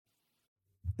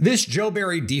This Joe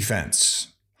Barry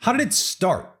defense, how did it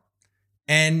start?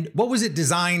 And what was it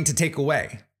designed to take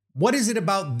away? What is it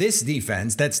about this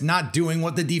defense that's not doing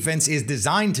what the defense is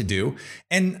designed to do?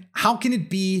 And how can it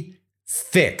be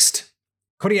fixed?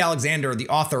 Cody Alexander, the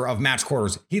author of Match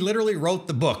Quarters, he literally wrote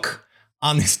the book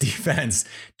on this defense,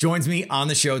 joins me on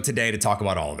the show today to talk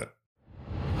about all of it.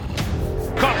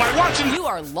 Caught by Watson. You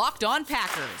are Locked On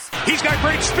Packers. He's got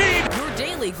great speed. Your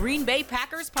daily Green Bay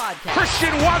Packers podcast.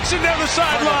 Christian Watson down the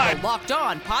sideline. Locked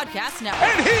On Podcast Network.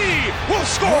 And he will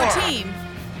score. Your team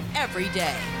every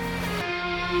day.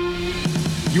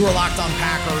 You are Locked On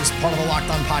Packers, part of the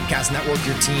Locked On Podcast Network,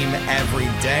 your team every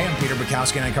day. I'm Peter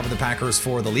Bukowski, and I cover the Packers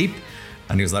for The Leap,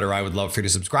 a newsletter I would love for you to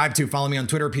subscribe to. Follow me on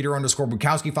Twitter,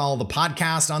 Peter_Bukowski. Follow the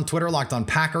podcast on Twitter, Locked On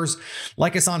Packers.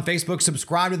 Like us on Facebook.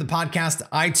 Subscribe to the podcast,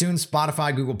 iTunes,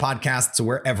 Spotify, Google Podcasts. So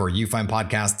wherever you find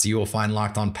podcasts, you will find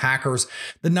Locked On Packers,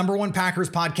 the #1 Packers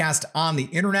podcast on the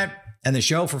internet, and the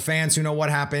show for fans who know what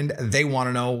happened. They want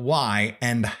to know why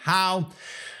and how.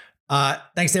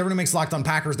 Thanks to everyone who makes Locked On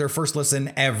Packers their first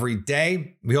listen every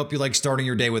day. We hope you like starting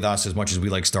your day with us as much as we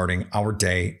like starting our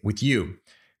day with you.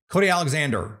 Cody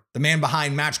Alexander, the man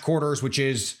behind Match Quarters, which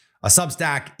is a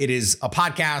Substack. It is a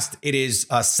podcast. It is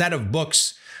a set of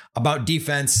books about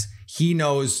defense. He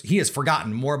has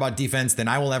forgotten more about defense than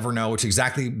I will ever know, which is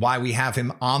exactly why we have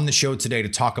him on the show today to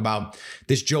talk about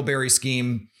this Joe Barry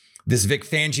scheme, this Vic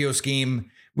Fangio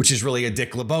scheme, which is really a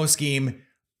Dick LeBeau scheme.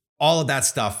 All of that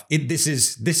stuff. This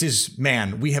is,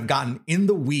 man, we have gotten in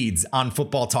the weeds on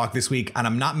football talk this week, and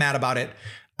I'm not mad about it.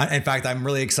 In fact, I'm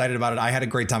really excited about it. I had a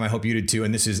great time. I hope you did too.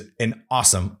 And this is an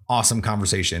awesome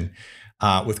conversation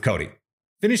with Cody.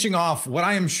 Finishing off what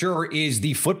I am sure is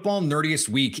the football nerdiest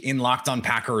week in Locked On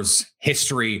Packers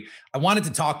history. I wanted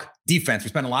to talk defense. We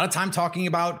spent a lot of time talking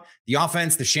about the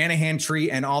offense, the Shanahan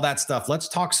tree, and all that stuff. Let's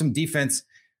talk some defense.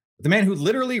 The man who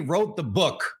literally wrote the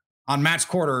book on Match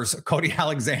Quarters, Cody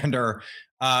Alexander.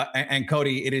 And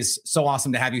Cody, it is so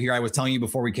awesome to have you here. I was telling you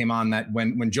before we came on that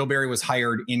when Joe Barry was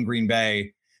hired in Green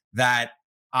Bay, that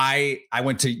I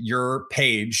went to your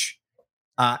page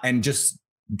and just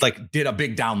like did a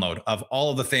big download of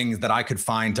all of the things that I could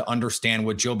find to understand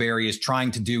what Joe Barry is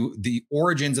trying to do, the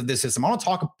origins of this system. I want to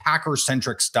talk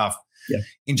Packers-centric stuff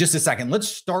in just a second. Let's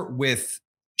start with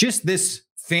just this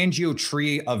Fangio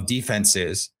tree of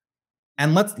defenses.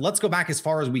 And let's go back as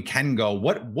far as we can go.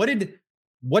 What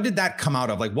did that come out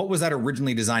of? Like, what was that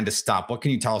originally designed to stop? What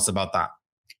can you tell us about that?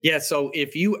 Yeah, so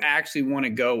if you actually want to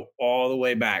go all the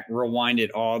way back, rewind it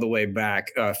all the way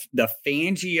back, the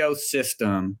Fangio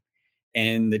system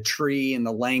and the tree and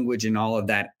the language and all of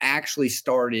that actually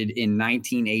started in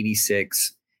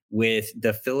 1986 with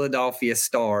the Philadelphia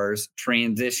Stars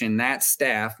transition that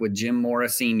staff with Jim Mora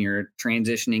Sr.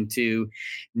 transitioning to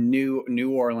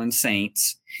New Orleans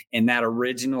Saints and that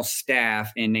original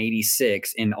staff in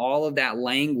 86. And all of that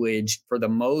language, for the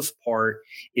most part,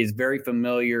 is very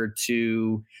familiar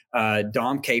to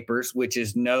Dom Capers, which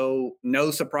is no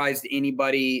surprise to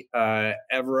anybody.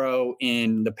 Evero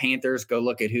in the Panthers, go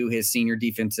look at who his senior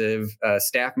defensive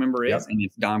staff member is, and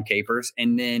it's Dom Capers.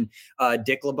 And then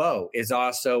Dick LeBeau is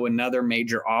also another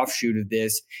major offshoot of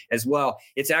this as well.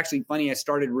 It's actually funny. I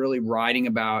started really writing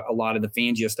about a lot of the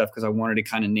Fangio stuff because I wanted to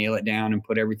kind of nail it down and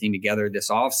put everything together this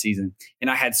offseason. And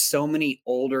I had so many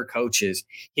older coaches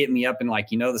hit me up and like,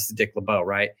 this is Dick LeBeau,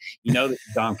 right? This is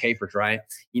Dom Capers, right?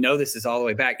 This is all the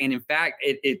way back. And in fact,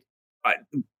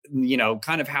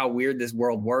 kind of how weird this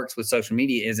world works with social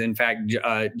media is, in fact,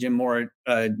 Jim Mora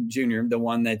Jr., the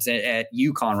one that's at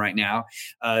UConn right now,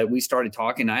 we started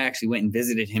talking. I actually went and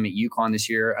visited him at UConn this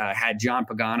year, had John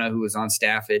Pagano, who was on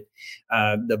staff at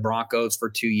the Broncos for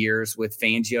 2 years with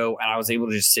Fangio. And I was able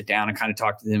to just sit down and kind of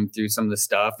talk to them through some of the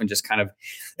stuff and just kind of,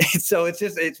 so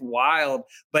it's wild.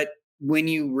 But when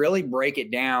you really break it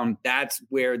down, that's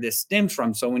where this stems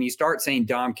from. So when you start saying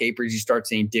Dom Capers, you start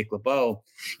saying Dick LeBeau,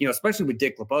 especially with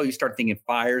Dick LeBeau, you start thinking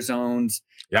fire zones,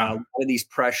 a lot of these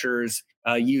pressures,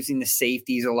 using the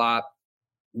safeties a lot.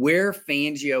 Where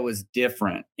Fangio is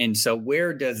different. And so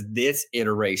where does this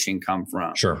iteration come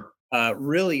from? Sure.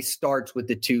 Really starts with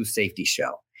the 2 safety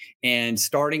shell. And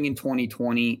starting in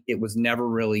 2020, it was never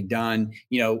really done.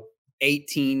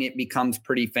 18, it becomes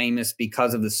pretty famous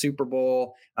because of the Super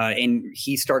Bowl. And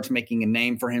he starts making a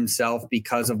name for himself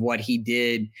because of what he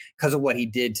did to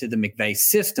the McVay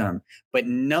system. But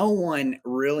no one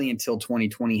really until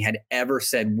 2020 had ever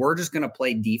said, we're just going to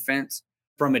play defense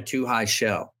from a 2-high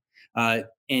shell.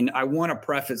 And I want to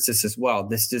preface this as well.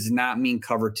 This does not mean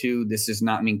cover 2. This does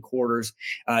not mean quarters.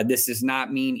 This does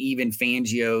not mean even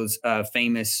Fangio's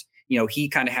famous he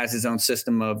kind of has his own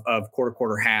system of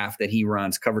quarter, half that he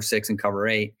runs, cover 6 and cover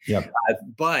 8. Yep.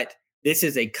 But This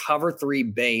is a cover 3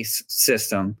 base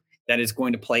system that is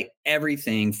going to play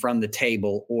everything from the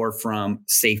table or from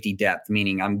safety depth,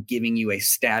 meaning I'm giving you a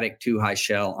static 2-high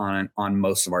shell on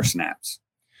most of our snaps.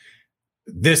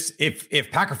 This,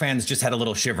 if Packer fans just had a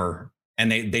little shiver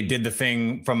and they did the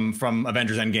thing from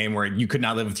Avengers Endgame where you could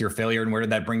not live with your failure, and where did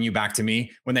that bring you back to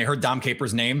me? When they heard Dom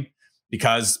Capers' name,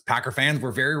 because Packer fans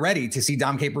were very ready to see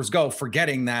Dom Capers go,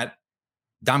 forgetting that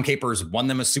Dom Capers won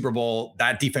them a Super Bowl.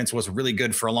 That defense was really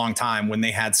good for a long time when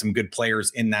they had some good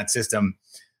players in that system.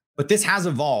 But this has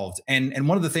evolved. And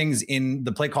one of the things in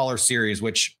the Play Caller series,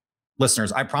 which,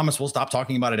 listeners, I promise we'll stop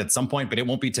talking about it at some point, but it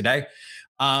won't be today,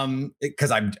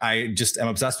 because I just am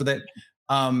obsessed with it.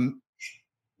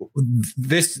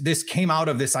 This came out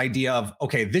of this idea of,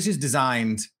 okay, this is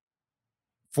designed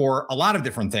for a lot of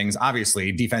different things.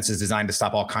 Obviously, defense is designed to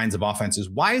stop all kinds of offenses.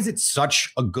 Why is it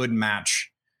such a good match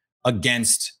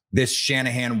against this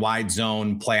Shanahan wide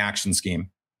zone play action scheme?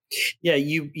 Yeah,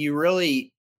 you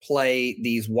really play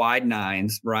these wide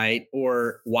 9s, right?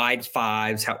 Or wide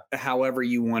 5s, however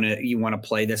you want to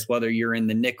play this, whether you're in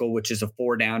the nickel, which is a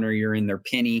 4 down, or you're in their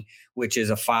penny, which is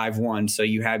a 5-1. So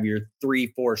you have your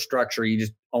 3-4 structure. You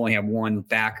just only have one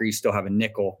backer. You still have a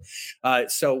nickel.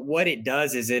 So what it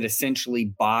does is it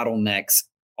essentially bottlenecks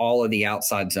all of the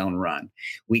outside zone run.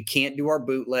 We can't do our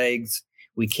bootlegs.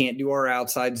 We can't do our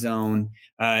outside zone.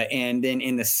 And then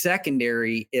in the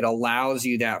secondary, it allows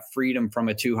you that freedom from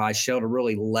a 2-high shell to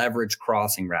really leverage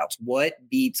crossing routes. What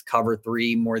beats cover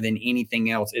 3 more than anything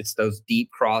else? It's those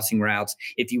deep crossing routes.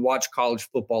 If you watch college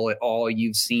football at all,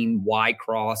 you've seen Y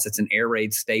cross. It's an air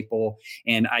raid staple.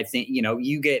 And I think,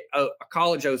 you get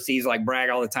college OCs like brag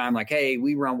all the time, like, hey,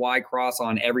 we run Y cross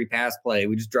on every pass play.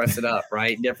 We just dress it up,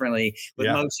 right? Differently with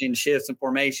motion, shifts, and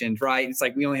formations, right? It's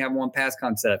like we only have one pass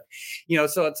concept,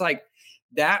 so it's like,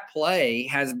 that play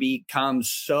has become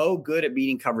so good at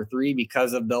beating cover 3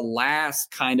 because of the last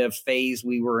kind of phase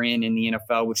we were in the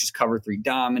NFL, which is cover 3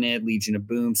 dominant, Legion of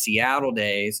Boom, Seattle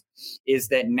days, is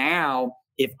that now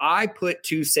if I put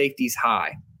 2 safeties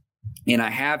high and I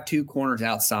have 2 corners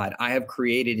outside, I have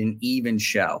created an even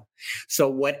shell. So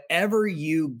whatever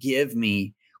you give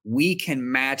me, we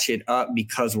can match it up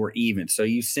because we're even. So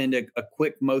you send a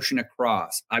quick motion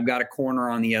across. I've got a corner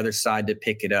on the other side to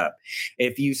pick it up.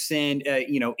 If you send,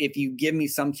 if you give me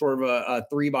some sort of a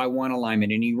 3-by-1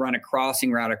 alignment and you run a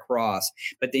crossing route across,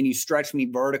 but then you stretch me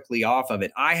vertically off of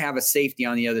it, I have a safety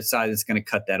on the other side that's going to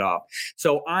cut that off.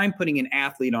 So I'm putting an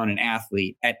athlete on an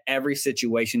athlete at every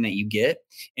situation that you get.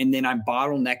 And then I'm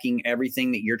bottlenecking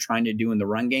everything that you're trying to do in the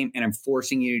run game. And I'm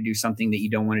forcing you to do something that you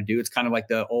don't want to do. It's kind of like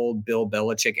the old Bill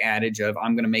Belichick adage of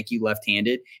I'm going to make you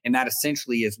left-handed. And that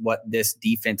essentially is what this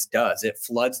defense does. It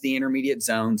floods the intermediate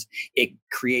zones. It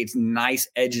creates nice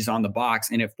edges on the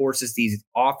box, and it forces these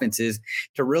offenses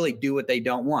to really do what they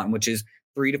don't want, which is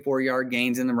 3 to 4 yard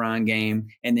gains in the run game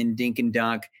and then dink and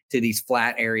dunk to these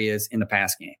flat areas in the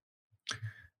pass game.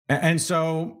 And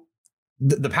so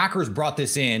the Packers brought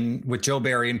this in with Joe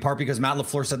Barry in part because Matt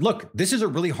LaFleur said, look, this is a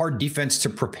really hard defense to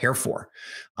prepare for.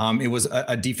 It was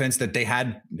a defense that they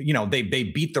had, they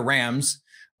beat the Rams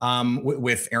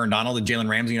with Aaron Donald and Jalen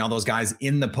Ramsey and all those guys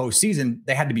in the postseason.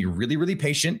 They had to be really, really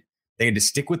patient. They had to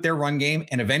stick with their run game.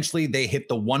 And eventually they hit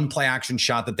the one play action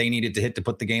shot that they needed to hit to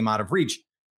put the game out of reach.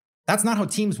 That's not how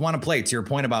teams want to play, to your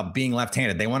point about being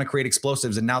left-handed. They want to create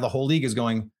explosives. And now the whole league is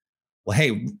going, well,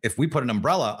 hey, if we put an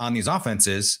umbrella on these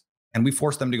offenses, and we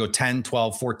force them to go 10,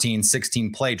 12, 14,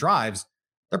 16 play drives,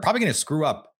 they're probably going to screw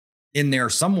up in there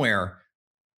somewhere.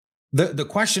 The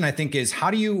question, I think, is how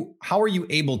are you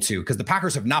able to, because the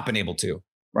Packers have not been able to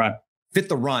fit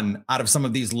the run out of some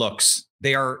of these looks.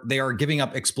 They are giving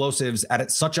up explosives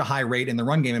at such a high rate in the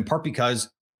run game, in part because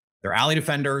their alley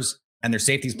defenders and their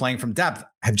safeties playing from depth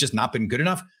have just not been good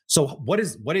enough. So what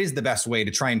is the best way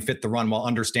to try and fit the run while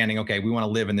understanding, okay, we want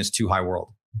to live in this 2-high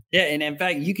world? Yeah, and in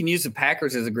fact, you can use the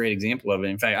Packers as a great example of it.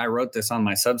 In fact, I wrote this on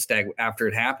my Substack after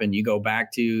it happened. You go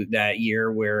back to that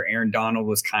year where Aaron Donald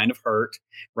was kind of hurt,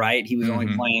 right? He was only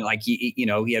playing like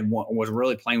was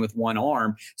really playing with one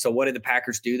arm. So what did the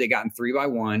Packers do? They got in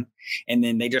 3-by-1, and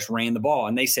then they just ran the ball.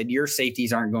 And they said your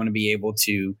safeties aren't going to be able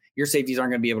to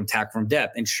tackle from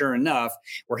depth. And sure enough,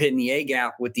 we're hitting the A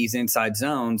gap with these inside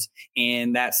zones,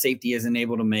 and that safety isn't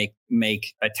able to make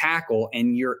a tackle,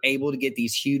 and you're able to get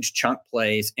these huge chunk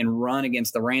plays and run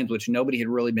against the Rams, which nobody had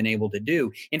really been able to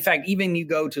do. In fact, even you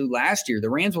go to last year, the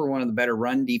Rams were one of the better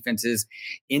run defenses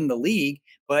in the league,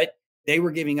 but they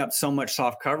were giving up so much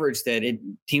soft coverage that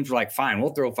teams were like, fine,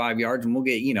 we'll throw 5 yards and we'll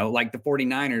get, like the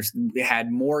 49ers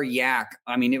had more yak.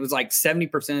 I mean, it was like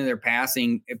 70% of their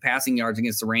passing yards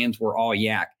against the Rams were all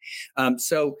yak.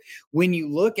 So when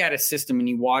you look at a system and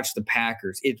you watch the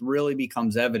Packers, it really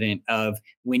becomes evident of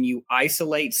when you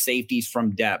isolate safeties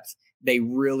from depth, they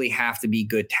really have to be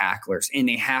good tacklers and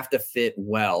they have to fit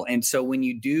well. And so when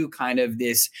you do kind of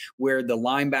this where the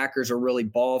linebackers are really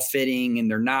ball fitting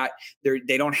and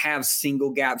they don't have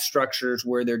single gap structures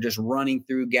where they're just running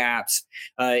through gaps,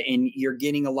 and you're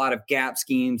getting a lot of gap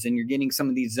schemes and you're getting some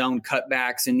of these zone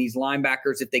cutbacks, and these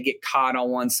linebackers, if they get caught on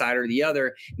one side or the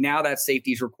other, now that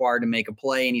safety is required to make a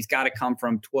play and he's got to come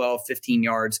from 12, 15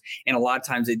 yards. And a lot of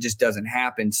times it just doesn't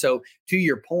happen. So to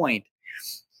your point,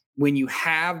 when you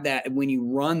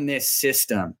run this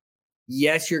system,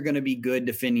 yes, you're going to be good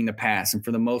defending the pass. And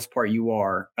for the most part, you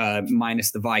are,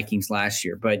 minus the Vikings last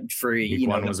year. But for, the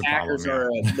Packers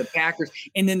the Packers.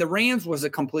 And then the Rams was a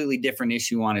completely different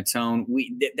issue on its own.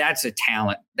 That's a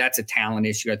talent. That's a talent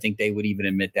issue. I think they would even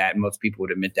admit that. Most people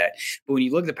would admit that. But when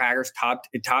you look at the Packers, top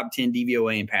 10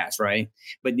 DVOA in pass, right?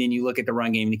 But then you look at the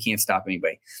run game and you can't stop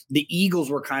anybody. The Eagles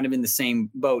were kind of in the same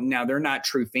boat. Now, they're not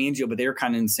true Fangio, but they're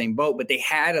kind of in the same boat. But they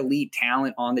had elite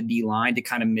talent on the D-line to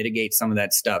kind of mitigate some of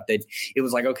that stuff. That it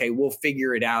was like, okay, we'll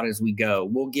figure it out as we go.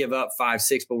 We'll give up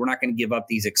 5-6, but we're not going to give up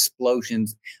these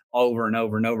explosions over and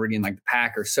over and over again like the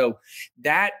Packers. So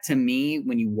that, to me,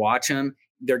 when you watch them,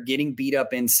 they're getting beat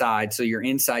up inside. So your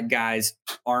inside guys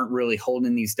aren't really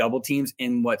holding these double teams.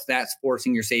 And what that's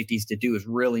forcing your safeties to do is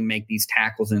really make these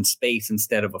tackles in space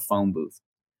instead of a phone booth.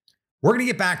 We're going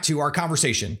to get back to our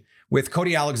conversation with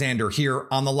Cody Alexander here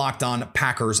on the Locked On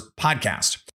Packers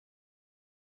podcast.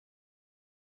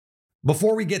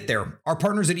 Before we get there, our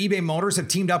partners at eBay Motors have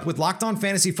teamed up with Locked On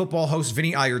Fantasy Football host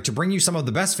Vinny Iyer to bring you some of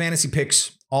the best fantasy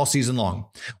picks all season long.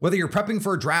 Whether you're prepping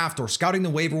for a draft or scouting the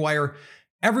waiver wire,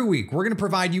 every week we're going to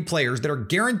provide you players that are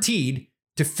guaranteed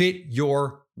to fit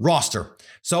your roster.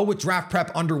 So with draft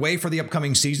prep underway for the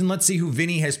upcoming season, let's see who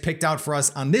Vinny has picked out for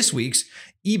us on this week's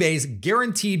eBay's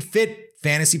Guaranteed Fit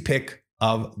Fantasy Pick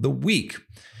of the Week.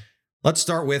 Let's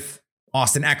start with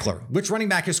Austin Ekeler. Which running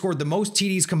back has scored the most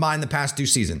TDs combined the past 2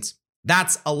 seasons?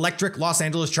 That's electric Los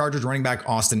Angeles Chargers running back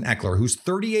Austin Ekeler, whose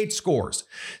 38 scores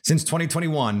since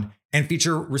 2021 and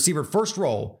feature receiver first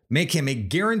role make him a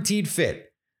guaranteed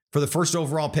fit for the first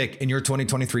overall pick in your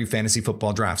 2023 fantasy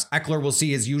football drafts. Ekeler will see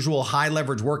his usual high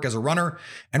leverage work as a runner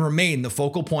and remain the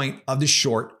focal point of the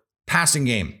short passing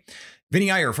game. Vinny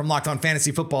Iyer from Locked On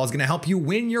Fantasy Football is going to help you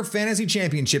win your fantasy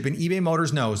championship, and eBay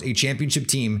Motors knows a championship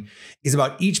team is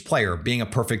about each player being a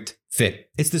perfect fit.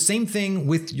 It's the same thing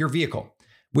with your vehicle.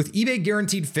 With eBay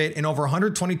Guaranteed Fit and over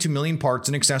 122 million parts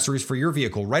and accessories for your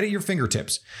vehicle right at your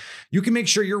fingertips, you can make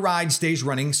sure your ride stays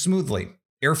running smoothly.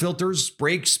 Air filters,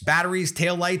 brakes, batteries,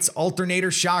 taillights,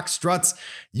 alternators, shocks, struts,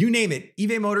 you name it,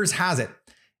 eBay Motors has it.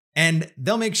 And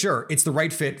they'll make sure it's the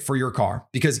right fit for your car,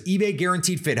 because eBay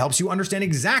Guaranteed Fit helps you understand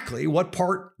exactly what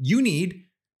part you need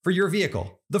for your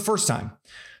vehicle the first time.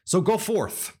 So go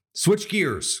forth, switch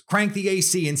gears, crank the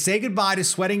AC, and say goodbye to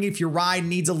sweating if your ride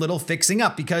needs a little fixing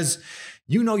up, because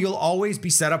you know you'll always be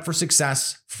set up for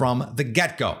success from the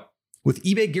get-go. With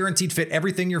eBay Guaranteed Fit,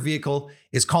 everything your vehicle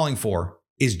is calling for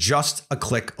is just a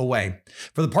click away.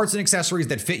 For the parts and accessories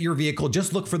that fit your vehicle,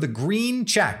 just look for the green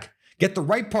check. Get the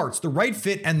right parts, the right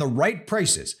fit, and the right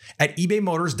prices at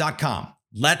ebaymotors.com.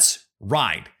 Let's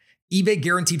ride. eBay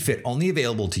Guaranteed Fit, only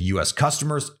available to U.S.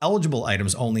 customers, eligible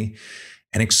items only,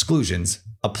 and exclusions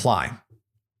apply.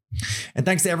 And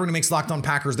thanks to everyone who makes Locked On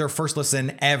Packers their first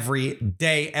listen every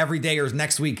day. Every day is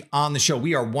next week on the show.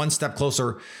 We are one step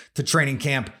closer to training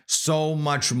camp. So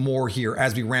much more here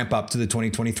as we ramp up to the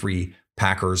 2023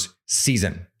 Packers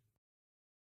season.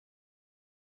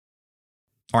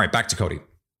 All right, back to Cody.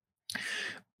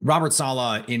 Robert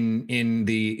Saleh in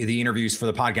the interviews for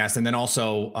the podcast, and then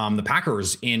also the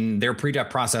Packers in their pre-draft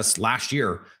process last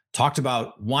year talked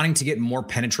about wanting to get more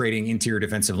penetrating interior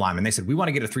defensive linemen. They said, we want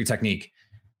to get a 3 technique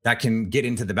that can get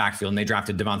into the backfield. And they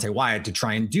drafted Devontae Wyatt to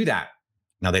try and do that.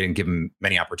 Now, they didn't give him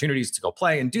many opportunities to go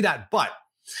play and do that. But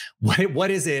what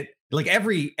is it? Like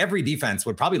every defense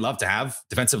would probably love to have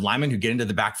defensive linemen who get into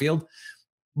the backfield.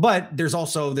 But there's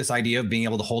also this idea of being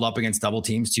able to hold up against double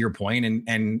teams, to your point,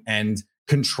 and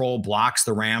control blocks.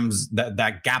 The Rams,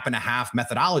 that gap and a half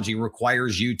methodology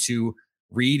requires you to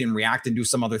read and react and do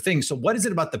some other things. So what is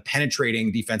it about the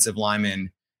penetrating defensive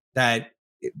lineman that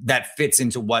fits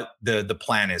into what the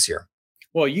plan is here?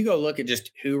 Well, you go look at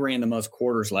just who ran the most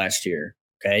quarters last year.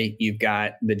 Okay. You've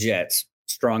got the Jets,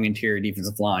 strong interior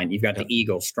defensive line. You've got the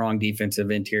Eagles, strong defensive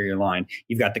interior line.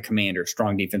 You've got the Commanders,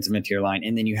 strong defensive interior line.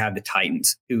 And then you have the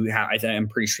Titans, who I'm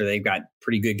pretty sure they've got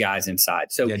pretty good guys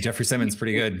inside. So yeah, Jeffrey Simmons,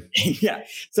 pretty good. Yeah.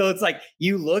 So it's like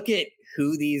you look at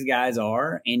who these guys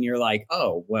are and you're like,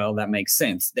 oh, well, that makes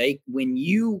sense. When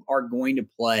you are going to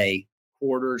play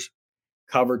quarters,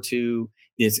 cover 2,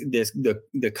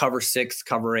 the cover 6,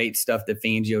 cover 8 stuff that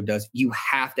Fangio does, you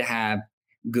have to have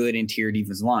good interior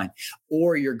defensive line,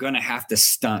 or you're going to have to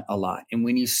stunt a lot. And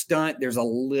when you stunt, there's a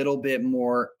little bit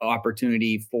more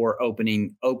opportunity for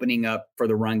opening up for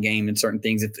the run game and certain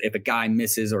things if a guy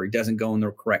misses or he doesn't go in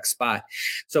the correct spot.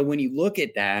 So when you look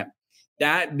at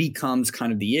that becomes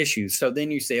kind of the issue. So then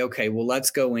you say, okay, well,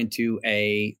 let's go into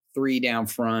a 3 down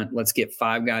front. Let's get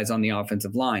 5 guys on the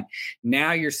offensive line.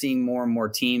 Now you're seeing more and more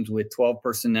teams with 12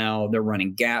 personnel. They're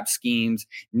running gap schemes.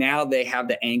 Now they have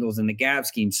the angles in the gap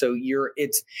scheme. So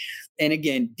and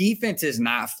again, defense is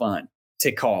not fun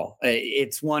to call.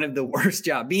 It's one of the worst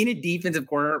jobs. Being a defensive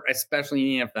corner,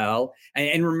 especially in the NFL.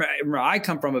 And remember, I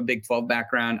come from a Big 12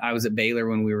 background. I was at Baylor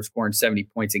when we were scoring 70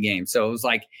 points a game. So it was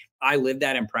like, I lived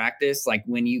that in practice. Like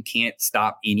when you can't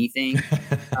stop anything,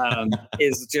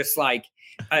 is just like,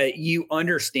 you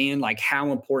understand like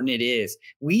how important it is.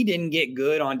 We didn't get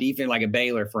good on defense, like a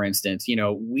Baylor, for instance.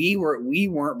 We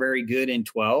weren't very good in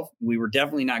 12. We were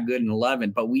definitely not good in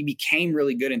 11, but we became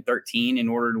really good in 13 in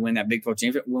order to win that Big 12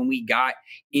 championship when we got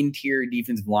interior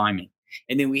defensive linemen.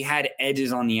 And then we had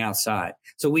edges on the outside.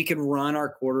 So we could run our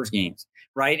quarters games,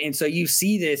 right? And so you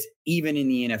see this even in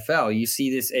the NFL. You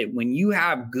see this when you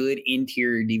have good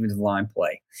interior defensive line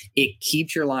play. It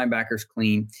keeps your linebackers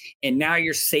clean. And now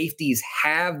your safeties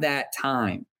have that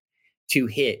time to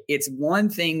hit. It's one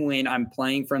thing when I'm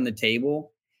playing from the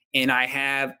table and I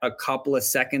have a couple of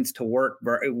seconds to work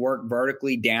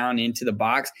vertically down into the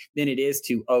box than it is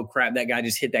to, oh crap, that guy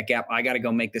just hit that gap. I got to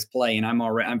go make this play. And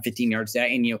I'm 15 yards down.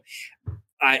 And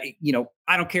I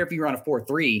don't care if you run a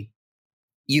 4-3,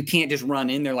 you can't just run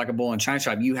in there like a bull in china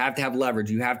shop. You have to have leverage.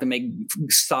 You have to make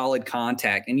solid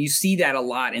contact. And you see that a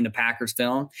lot in the Packers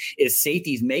film is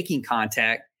safeties making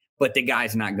contact, but the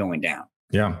guy's not going down.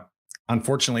 Yeah.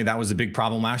 Unfortunately, that was a big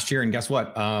problem last year. And guess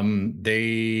what?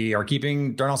 They are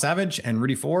keeping Darnell Savage and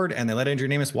Rudy Ford, and they let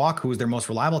Adrian Amos walk, who was their most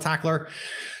reliable tackler.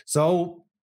 So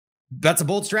that's a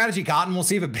bold strategy, Cotton. We'll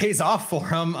see if it pays off for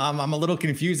them. I'm a little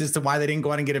confused as to why they didn't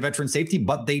go out and get a veteran safety,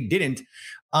 but they didn't.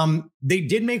 They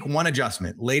did make one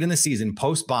adjustment late in the season,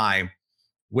 post-bye,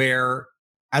 where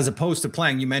as opposed to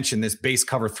playing, you mentioned this base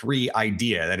cover 3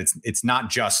 idea that it's not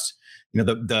just,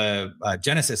 the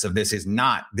genesis of this is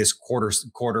not this quarter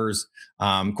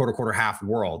half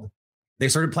world. They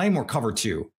started playing more cover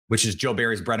 2, which is Joe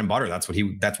Barry's bread and butter. That's what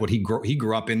he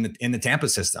grew up in the Tampa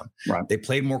system. Right. They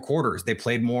played more quarters. They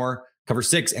played more cover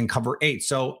 6 and cover 8.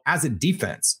 So as a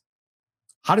defense,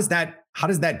 how does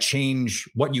that change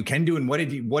what you can do? And what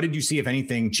did you see, if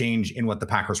anything, change in what the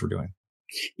Packers were doing?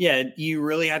 Yeah, you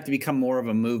really have to become more of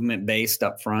a movement based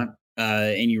up front.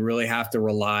 And you really have to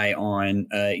rely on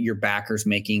your backers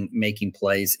making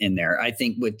plays in there. I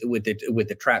think with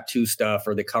the trap 2 stuff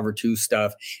or the cover 2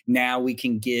 stuff, now we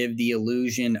can give the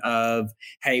illusion of,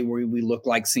 hey, we look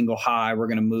like single high. We're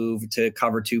going to move to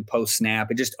cover 2 post snap.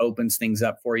 It just opens things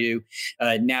up for you.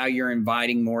 Now you're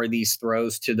inviting more of these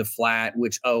throws to the flat,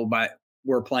 which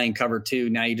we're playing cover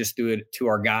 2. Now you just do it to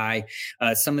our guy.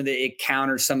 It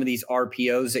counters some of these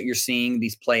RPOs that you're seeing,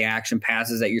 these play action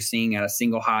passes that you're seeing at a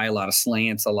single high, a lot of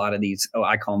slants, a lot of these,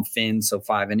 I call them fins. So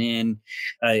 5 and in,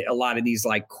 a lot of these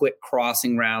like quick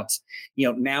crossing routes.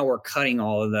 Now we're cutting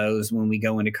all of those when we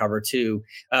go into cover 2.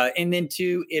 And then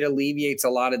 2, it alleviates a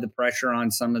lot of the pressure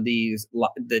on some of the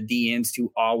DNs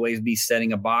to always be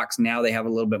setting a box. Now they have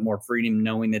a little bit more freedom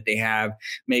knowing that they have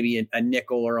maybe a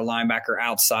nickel or a linebacker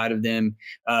outside of them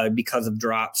because of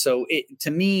drops. So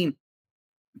to me,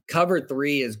 cover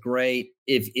 3 is great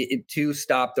to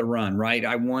stop the run, right?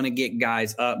 I want to get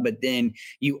guys up, but then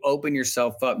you open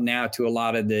yourself up now to a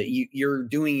lot of you're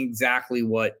doing exactly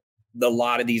what a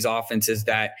lot of these offenses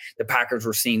that the Packers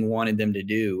were seeing wanted them to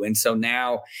do. And so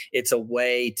now it's a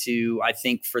way to, I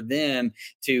think for them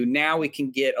to, now we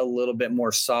can get a little bit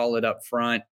more solid up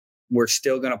front. We're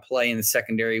still going to play in the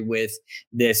secondary with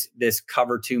this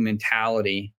cover 2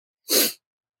 mentality.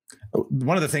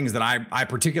 One of the things that I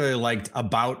particularly liked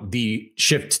about the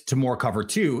shift to more cover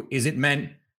 2 is it meant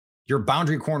your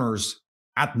boundary corners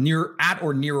at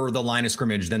or nearer the line of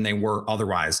scrimmage than they were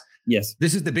otherwise. Yes.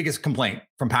 This is the biggest complaint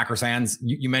from Packers fans.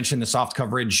 You mentioned the soft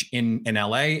coverage in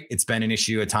LA. It's been an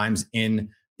issue at times in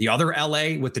the other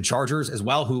LA with the Chargers as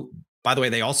well, who, by the way,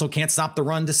 they also can't stop the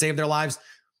run to save their lives.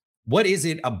 What is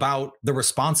it about the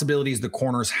responsibilities the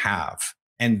corners have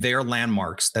and their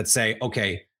landmarks that say,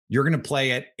 okay, you're going to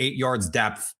play at 8 yards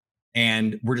depth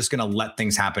and we're just going to let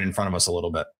things happen in front of us a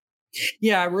little bit?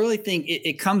 Yeah, I really think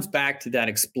it comes back to that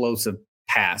explosive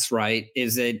pass, right?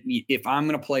 Is that if I'm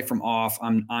going to play from off,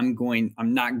 I'm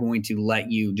not going to let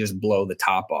you just blow the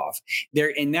top off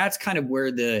there. And that's kind of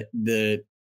where the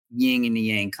yin and the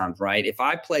yang comes, right? If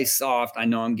I play soft, I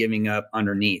know I'm giving up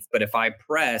underneath, but if I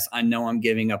press, I know I'm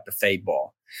giving up the fade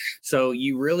ball. So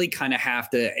you really kind of have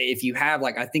to, if you have,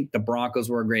 like, I think the Broncos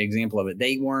were a great example of it.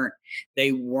 They were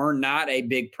not a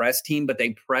big press team, but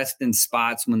they pressed in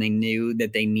spots when they knew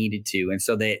that they needed to. And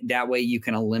so that way you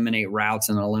can eliminate routes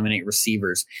and eliminate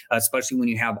receivers, especially when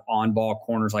you have on-ball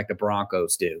corners like the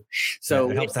Broncos do. So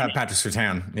it helps to have Patrick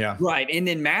Surtain. Yeah. Right. And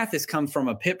then Mathis comes from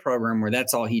a Pitt program where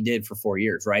that's all he did for 4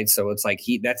 years. Right. So it's like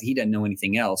he doesn't know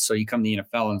anything else. So you come to the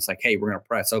NFL and it's like, hey, we're going to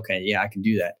press. Okay. Yeah, I can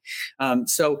do that.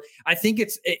 So I think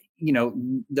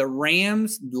the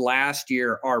Rams last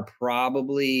year are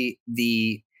probably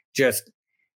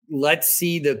let's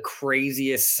see the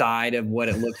craziest side of what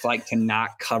it looks like to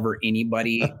not cover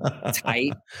anybody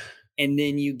tight. And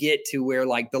then you get to where,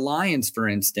 like, the Lions, for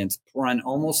instance, run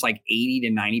almost like 80 to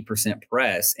 90%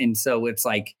 press. And so it's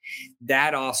like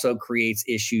that also creates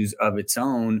issues of its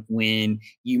own when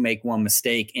you make one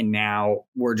mistake and now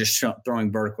we're just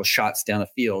throwing vertical shots down the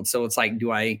field. So it's like,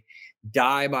 do I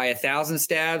die by 1,000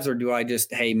 stabs, or do I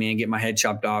just, hey man, get my head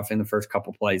chopped off in the first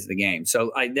couple plays of the game?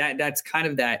 So that's kind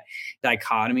of that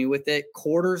dichotomy with it.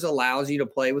 Quarters allows you to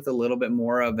play with a little bit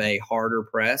more of a harder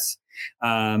press.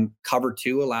 Cover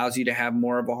 2 allows you to have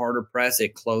more of a harder press.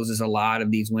 It closes a lot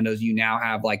of these windows. You now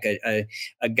have like a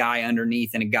guy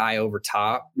underneath and a guy over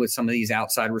top with some of these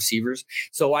outside receivers.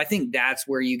 So I think that's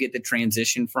where you get the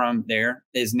transition from. There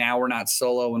is, now we're not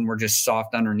solo and we're just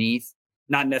soft underneath.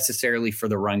 Not necessarily for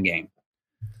the run game.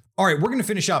 All right, we're going to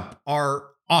finish up our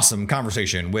awesome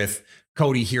conversation with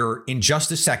Cody here in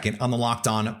just a second on the Locked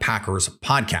On Packers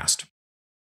podcast.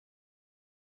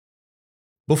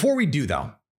 Before we do,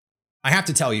 though, I have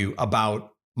to tell you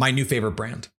about my new favorite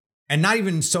brand, and not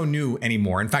even so new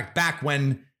anymore. In fact, back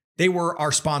when they were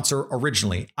our sponsor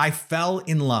originally, I fell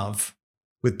in love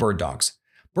with Bird Dogs.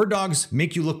 Bird Dogs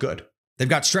make you look good. They've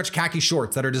got stretch khaki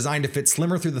shorts that are designed to fit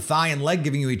slimmer through the thigh and leg,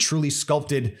 giving you a truly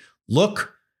sculpted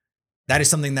look. That is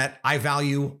something that I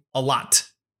value a lot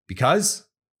because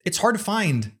it's hard to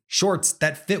find shorts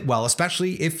that fit well,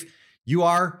 especially if you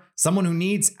are someone who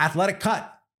needs athletic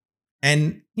cut.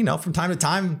 And, from time to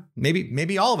time,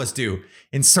 maybe all of us do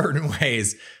in certain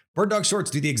ways. Bird Dog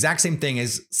shorts do the exact same thing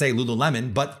as, say,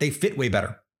 Lululemon, but they fit way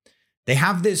better. They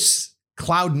have this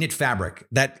cloud knit fabric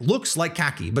that looks like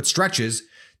khaki, but stretches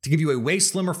to give you a way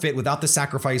slimmer fit without the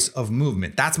sacrifice of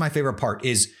movement. That's my favorite part,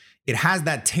 is it has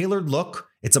that tailored look.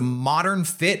 It's a modern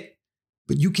fit,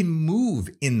 but you can move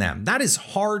in them. That is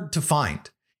hard to find.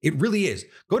 It really is.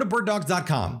 Go to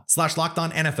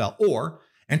birddogs.com/LockedOnNFL or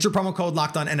enter promo code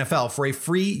LockedOnNFL for a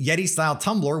free Yeti style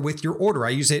tumbler with your order.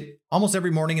 I use it almost every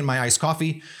morning in my iced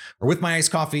coffee, or with my iced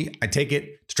coffee, I take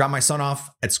it to drop my son off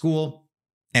at school.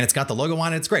 And it's got the logo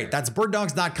on it. It's great. That's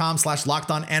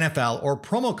birddogs.com/LockedOnNFL or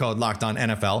promo code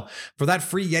LockedOnNFL for that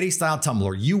free Yeti style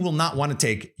tumbler. You will not want to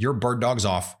take your Bird Dogs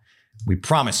off. We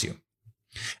promise you.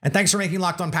 And thanks for making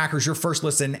Locked On Packers your first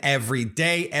listen every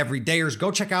day. Everydayers,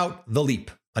 go check out The Leap,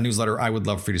 a newsletter I would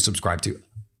love for you to subscribe to.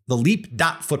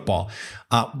 TheLeap.football.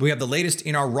 We have the latest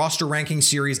in our roster ranking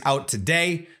series out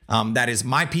today. That is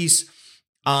my piece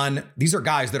on, these are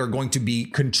guys that are going to be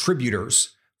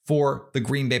contributors for the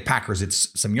Green Bay Packers.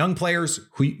 It's some young players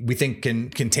who we think can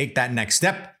take that next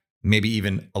step, maybe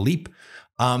even a leap.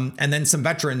 And then some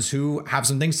veterans who have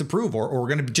some things to prove or are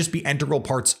going to just be integral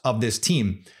parts of this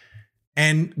team.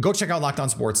 And go check out Locked On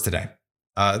Sports today.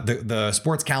 The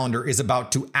sports calendar is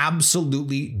about to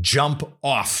absolutely jump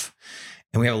off.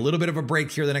 And we have a little bit of a break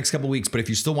here the next couple of weeks. But if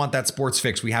you still want that sports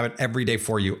fix, we have it every day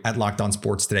for you at Locked On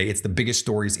Sports today. It's the biggest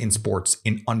stories in sports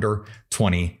in under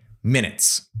 20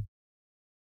 minutes.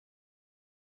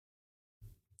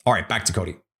 All right, back to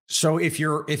Cody. So if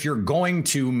you're going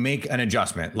to make an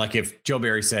adjustment, like if Joe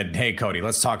Barry said, hey, Cody,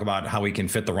 let's talk about how we can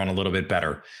fit the run a little bit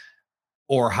better,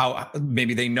 or how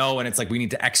maybe they know and it's like we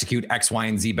need to execute X, Y,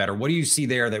 and Z better. What do you see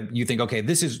there that you think, okay,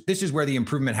 this is where the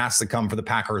improvement has to come for the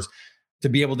Packers to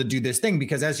be able to do this thing?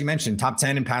 Because as you mentioned, top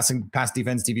 10 in pass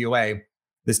defense DVOA,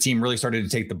 this team really started to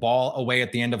take the ball away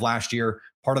at the end of last year.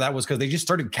 Part of that was because they just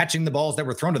started catching the balls that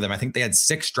were thrown to them. I think they had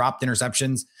 6 dropped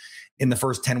interceptions in the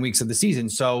first 10 weeks of the season.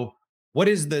 So what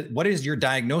is your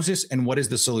diagnosis and what is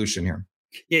the solution here?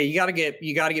 Yeah, you got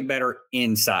to get better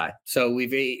inside. So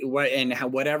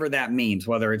whatever that means,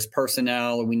 whether it's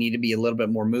personnel, or we need to be a little bit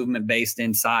more movement based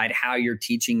inside, how you're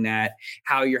teaching that,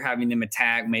 how you're having them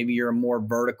attack. Maybe you're more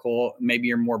vertical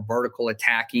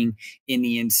attacking in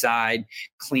the inside,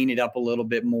 clean it up a little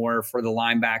bit more for the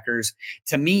linebackers.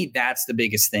 To me, that's the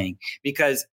biggest thing,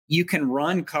 because you can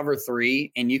run cover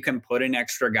 3 and you can put an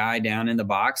extra guy down in the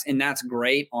box, and that's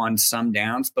great on some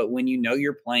downs. But when you know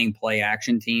you're playing play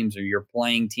action teams, or you're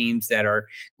playing teams that are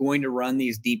going to run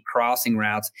these deep crossing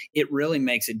routes, it really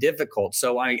makes it difficult.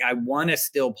 So I want to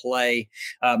still play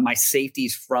my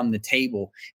safeties from the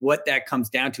table. What that comes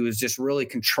down to is just really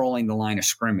controlling the line of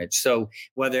scrimmage. So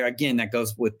whether, again, that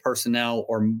goes with personnel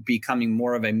or becoming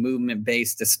more of a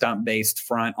movement-based to stunt-based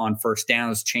front on first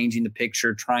downs, changing the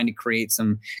picture, trying to create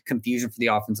some confusion for the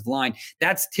offensive line.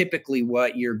 That's typically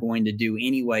what you're going to do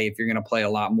anyway if you're going to play a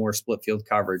lot more split field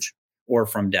coverage or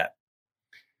from depth.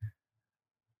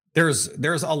 There's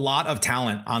a lot of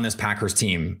talent on this Packers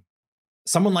team.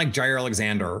 Someone like Jair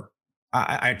Alexander,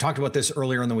 I talked about this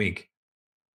earlier in the week.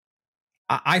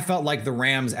 I felt like the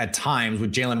Rams at times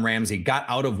with Jalen Ramsey got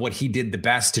out of what he did the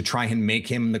best to try and make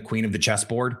him the queen of the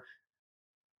chessboard.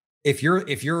 If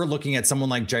you're looking at someone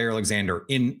like Jair Alexander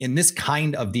in this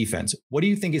kind of defense, what do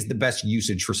you think is the best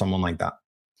usage for someone like that?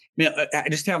 I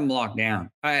just have them locked down.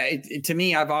 To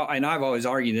me, I've always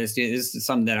argued this. This is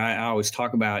something that I always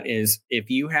talk about, is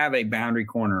if you have a boundary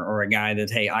corner or a guy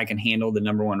that, hey, I can handle the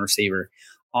number one receiver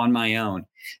on my own,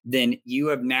 then you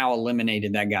have now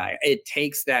eliminated that guy. It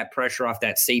takes that pressure off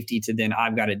that safety to then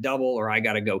I've got to double or I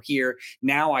got to go here.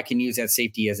 Now I can use that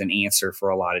safety as an answer for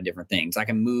a lot of different things. I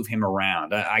can move him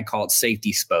around. I call it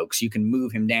safety spokes. You can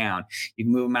move him down. You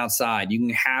can move him outside. You can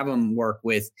have him work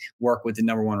with the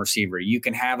number one receiver. You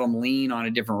can have him lean on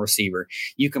a different receiver.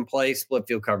 You can play split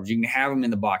field coverage. You can have him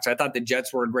in the box. I thought the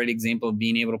Jets were a great example of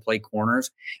being able to play quarters,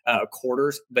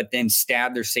 but then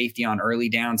stab their safety on early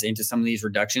downs into some of these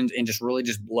reductions and just really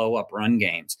just blow up run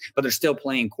games, but they're still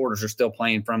playing quarters. They're still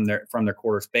playing from their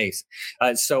quarter space.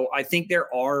 So I think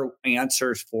there are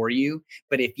answers for you,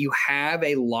 but if you have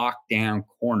a lockdown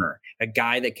corner, a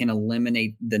guy that can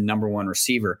eliminate the number one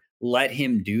receiver, let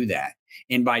him do that.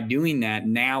 And by doing that,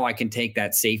 now I can take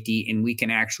that safety and we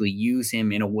can actually use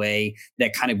him in a way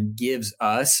that kind of gives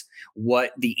us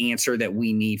what the answer that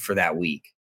we need for that week.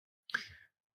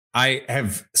 I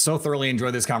have so thoroughly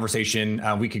enjoyed this conversation.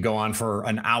 We could go on for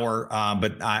an hour,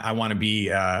 but I want to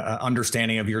be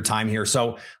understanding of your time here.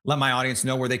 So let my audience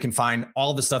know where they can find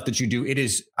all the stuff that you do. It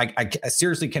is, I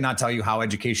seriously cannot tell you how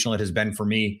educational it has been for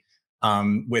me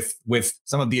with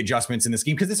some of the adjustments in the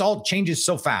scheme, because this all changes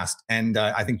so fast. And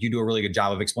I think you do a really good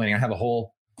job of explaining. I have a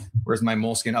whole, where's my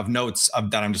moleskin of notes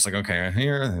that I'm just like, okay,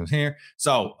 here.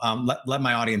 So let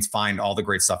my audience find all the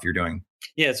great stuff you're doing.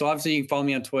 Yeah, so obviously you can follow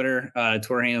me on Twitter.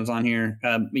 Twitter handles on here.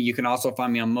 You can also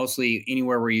find me on mostly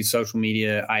anywhere where you use social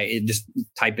media. Just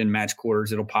type in Match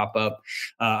Quarters, it'll pop up.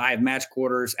 I have Match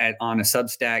Quarters on a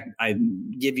Substack. I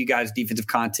give you guys defensive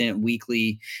content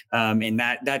weekly, and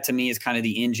that to me is kind of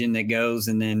the engine that goes,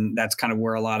 and then that's kind of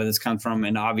where a lot of this comes from.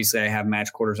 And obviously I have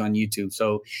Match Quarters on YouTube.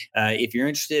 So if you're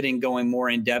interested in going more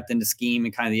in depth into scheme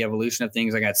and kind of the evolution of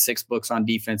things, I got 6 books on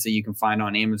defense that you can find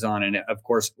on Amazon, and of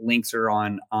course links are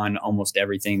on almost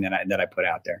everything that I put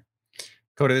out there.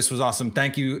 Coda, this was awesome.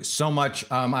 Thank you so much.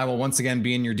 I will once again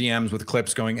be in your DMs with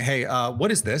clips going, hey,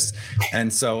 what is this?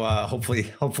 And so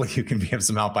hopefully you can be of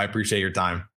some help. I appreciate your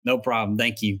time. No problem.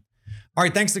 Thank you. All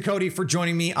right. Thanks to Cody for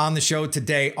joining me on the show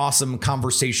today. Awesome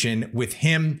conversation with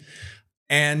him.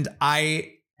 And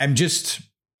I'm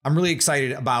really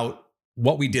excited about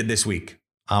what we did this week.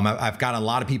 I've got a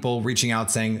lot of people reaching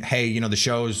out saying, hey, the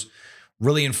show's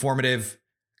really informative.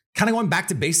 Kind of going back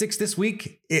to basics this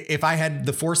week. If I had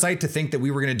the foresight to think that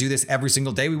we were going to do this every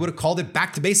single day, we would have called it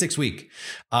Back to Basics Week.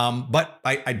 But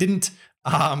I didn't,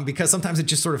 because sometimes it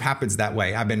just sort of happens that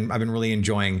way. I've been really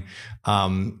enjoying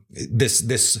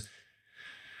this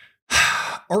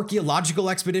archaeological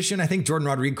expedition. I think Jordan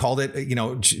Rodriguez called it,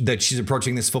 that she's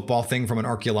approaching this football thing from an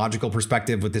archaeological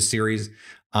perspective with this series.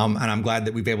 And I'm glad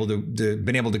that we've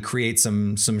been able to create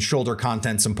some shoulder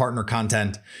content, some partner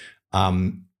content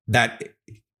that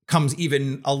comes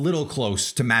even a little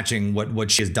close to matching what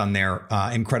she has done there.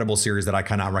 Incredible series that I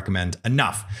cannot recommend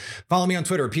enough. Follow me on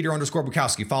Twitter,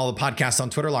 Peter_Bukowski. Follow the podcast on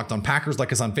Twitter, Locked On Packers.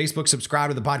 Like us on Facebook. Subscribe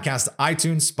to the podcast,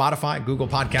 iTunes, Spotify, Google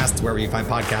Podcasts, wherever you find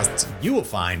podcasts, you will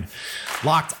find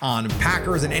Locked On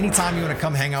Packers. And anytime you want to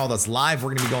come hang out with us live,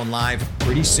 we're going to be going live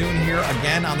pretty soon here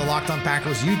again on the Locked On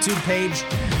Packers YouTube page,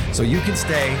 so you can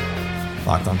stay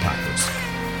Locked On Packers.